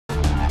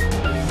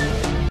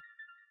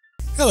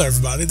Hello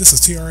everybody, this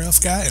is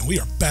TRF Guy, and we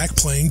are back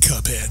playing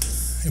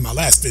Cuphead. In my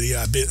last video,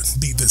 I beat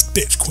this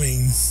bitch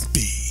Queen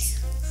B.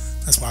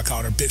 That's why I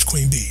called her Bitch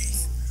Queen B.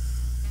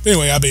 But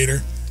anyway, I beat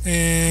her,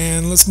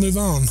 and let's move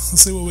on.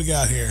 Let's see what we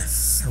got here.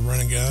 A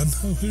running gun.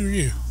 Oh, who are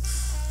you?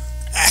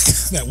 Ack,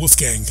 that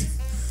Wolfgang.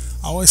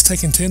 Always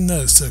taking 10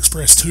 notes to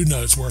express 2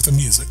 notes worth of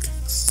music.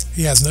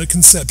 He has no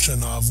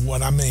conception of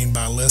what I mean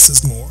by less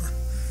is more.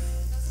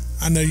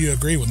 I know you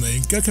agree with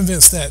me. Go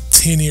convince that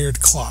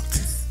 10-eared clock.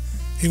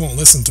 He won't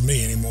listen to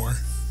me anymore.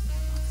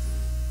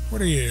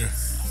 What are you?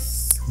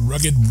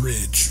 Rugged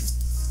Ridge.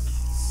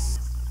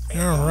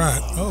 Alright.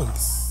 Oh.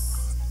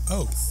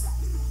 Oh.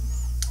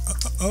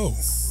 Oh.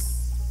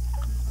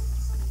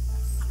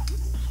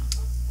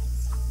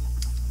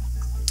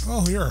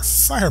 Oh, you're a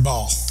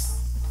fireball.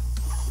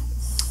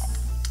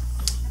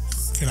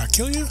 Can I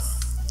kill you?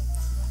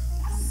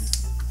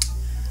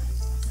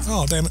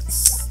 Oh, damn it.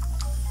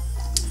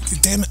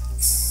 Damn it.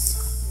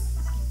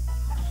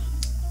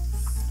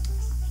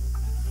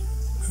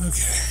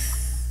 Okay.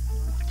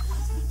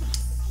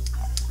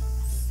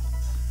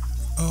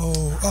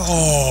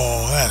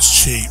 Oh,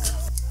 that's cheap.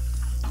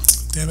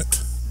 Damn it.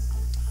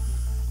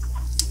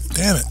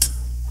 Damn it.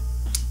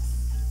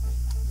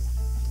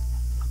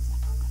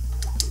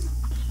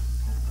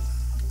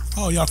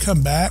 Oh, y'all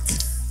come back?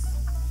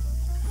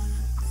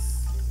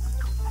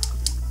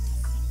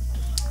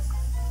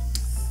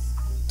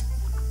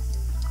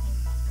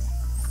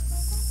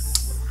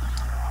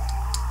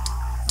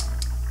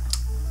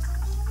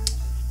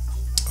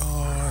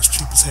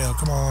 Cheap as hell.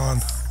 Come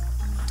on.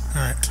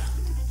 Alright.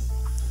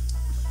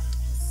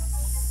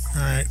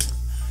 Alright.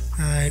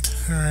 Alright.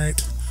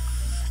 Alright.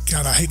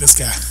 God, I hate this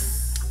guy.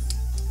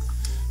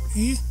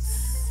 I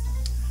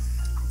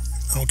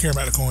don't care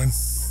about the coin.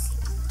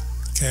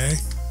 Okay.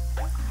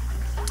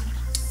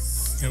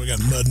 Yeah, we got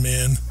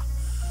mudmen.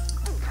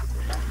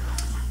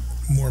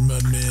 More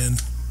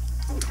mudmen.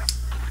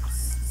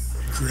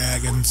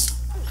 Dragons.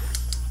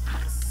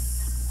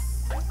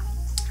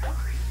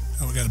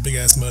 Oh, we got a big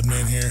ass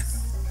mudman here.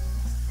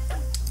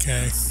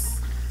 Okay.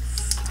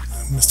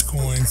 Missed a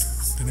coin.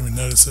 Didn't even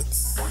notice it.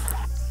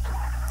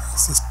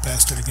 It's this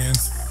bastard again.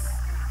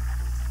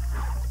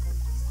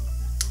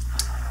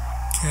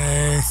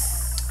 Okay.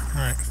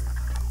 Alright.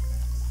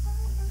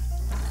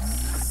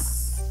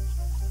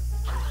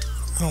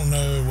 I don't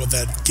know what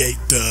that gate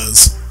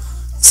does.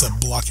 It's a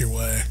block your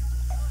way.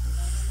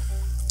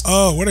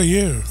 Oh, what are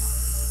you?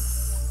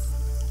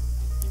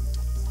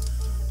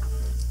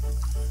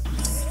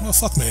 Well,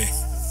 fuck me.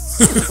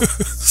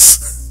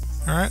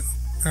 Alright.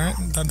 Alright,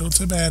 not doing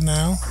too bad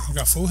now. I've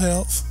got full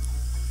health.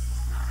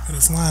 Got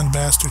this lion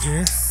bastard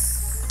here.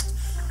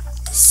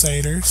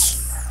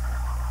 Satyrs.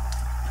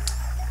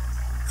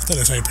 I thought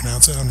that's how you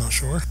pronounce it, I'm not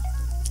sure.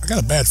 I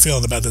got a bad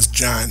feeling about this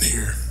giant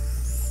here.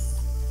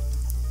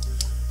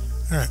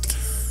 Alright.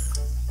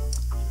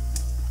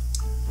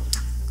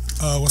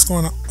 What's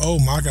going on? Oh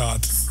my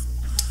god.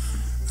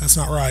 That's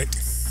not right.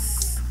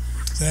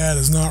 That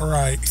is not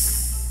right.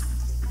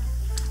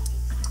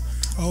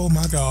 Oh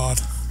my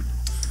god.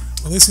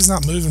 At least he's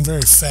not moving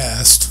very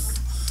fast.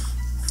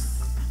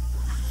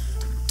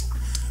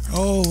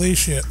 Holy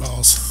shit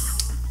balls.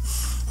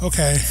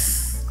 Okay.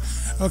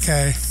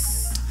 Okay.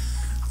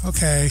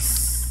 Okay.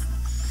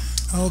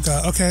 Oh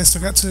god. Okay,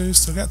 still got 2,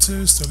 still got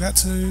 2, still got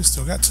 2,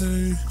 still got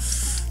 2.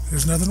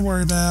 There's nothing to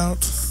worry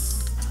about.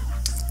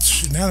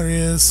 Shit, now there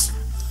is.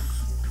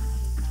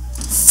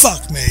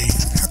 Fuck me.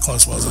 How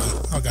close was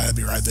I? I gotta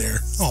be right there.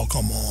 Oh,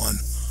 come on.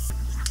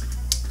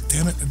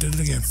 Damn it, I did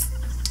it again.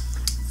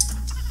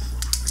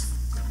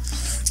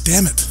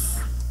 Damn it.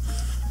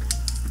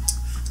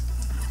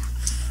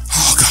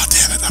 Oh, god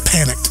damn it. I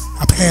panicked.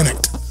 I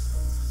panicked.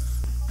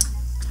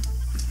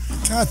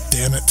 God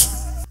damn it.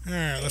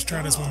 Alright, let's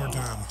try this one more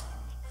time.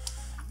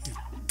 You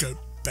goat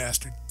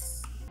bastard.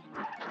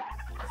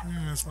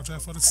 Yeah, let's watch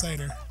out for the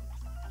satyr.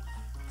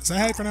 Is that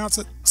how you pronounce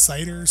it?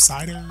 Satyr?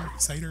 Cider?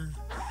 Satyr?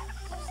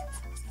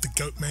 The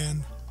goat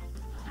man?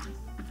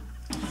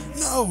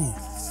 No!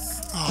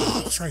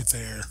 Oh, it's right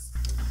there.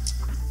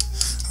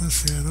 Oh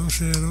shit, oh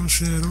shit, oh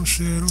shit, oh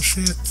shit, oh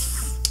shit.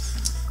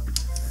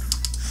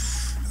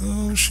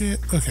 Oh shit.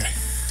 Okay.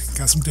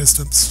 Got some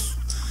distance.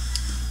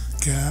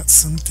 Got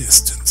some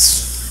distance.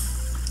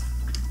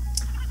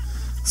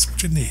 That's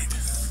what you need.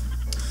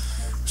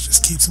 Let's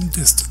just keep some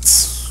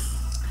distance.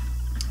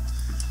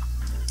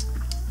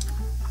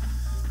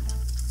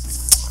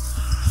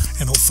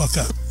 And don't fuck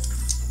up.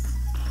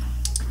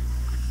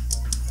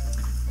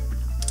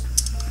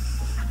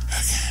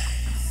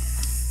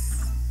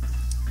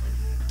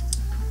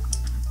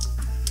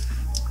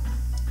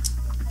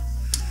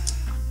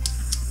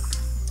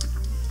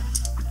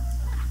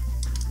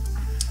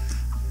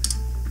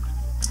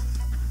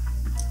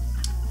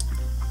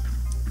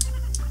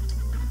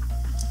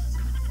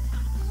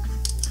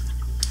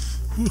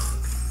 Whew.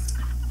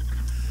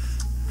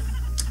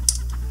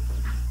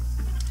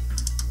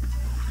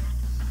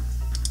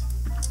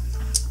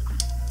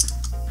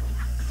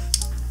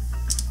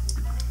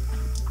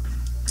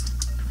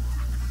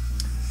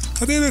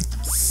 I did it!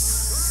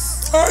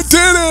 I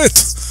did it!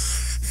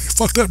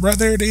 fucked up right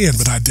there at the end,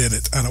 but I did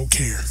it. I don't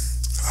care.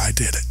 I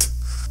did it.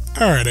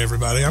 Alright,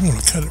 everybody, I'm going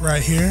to cut it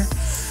right here.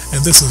 And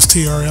this is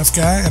TRF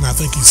Guy, and I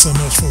thank you so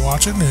much for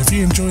watching. And if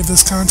you enjoyed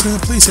this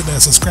content, please hit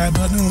that subscribe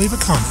button and leave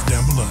a comment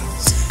down below.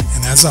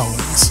 And as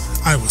always,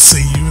 I will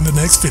see you in the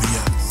next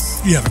video.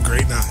 You have a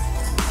great night.